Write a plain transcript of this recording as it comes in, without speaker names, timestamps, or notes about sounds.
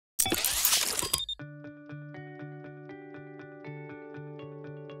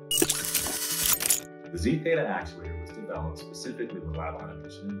The Z-Theta actuator was developed specifically with lab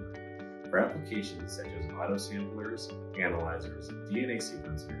automation in mind for applications such as auto-samplers, analyzers, DNA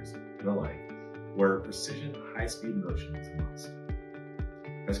sequencers, and the like, where precision, high-speed motion is a must.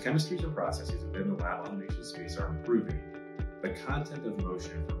 As chemistries and processes within the lab automation space are improving, the content of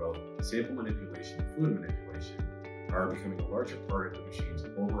motion for both sample manipulation and fluid manipulation are becoming a larger part of the machine's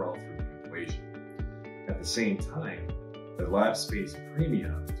overall throughput equation. At the same time, the lab space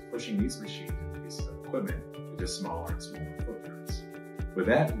premium is pushing these machines and pieces of equipment into smaller and smaller footprints. With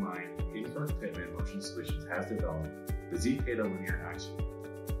that in mind, Haydon Kerk Pittman Motion Solutions has developed the Z-Theta linear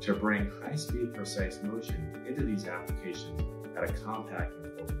actuator to bring high-speed, precise motion into these applications at a compact and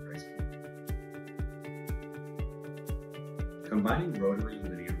affordable price point. Combining rotary and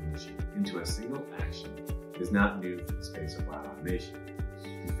linear motion into a single action is not new for the space of lab automation.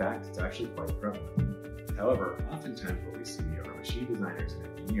 In fact, it's actually quite prevalent. However, oftentimes what we see are machine designers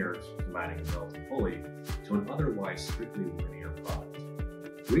and engineers combining a Delta pulley to an otherwise strictly linear product.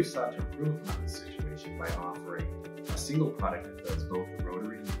 We've sought to improve upon this situation by offering a single product that does both the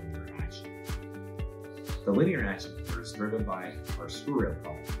rotary and linear action. The linear action here is driven by our screw rail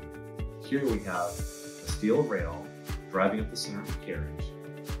product. Here we have a steel rail driving up the center of the carriage,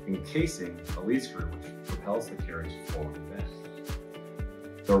 encasing a lead screw which propels the carriage forward and back.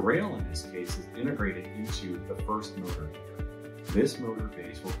 The rail in this case is integrated into the first motor here. This motor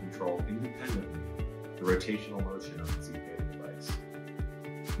base will control independently the rotational motion of the Z-Theta device.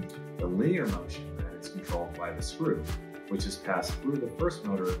 The linear motion then is controlled by the screw, which is passed through the first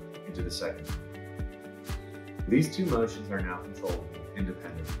motor into the second motor. These two motions are now controlled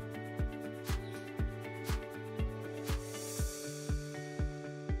independently.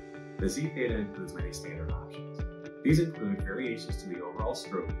 The Z-Theta includes many standard options. These include variations to the overall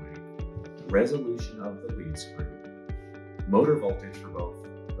stroke length, resolution of the lead screw, motor voltage for both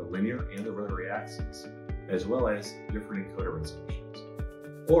the linear and the rotary axes, as well as different encoder resolutions.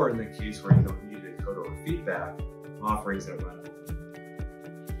 Or in the case where you don't need encoder or feedback, offerings that run open.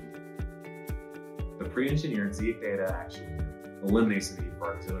 The pre-engineered Z-Theta actuator eliminates the need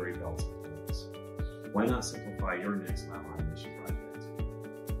for auxiliary belts and pulleys. Why not simplify your next lab automation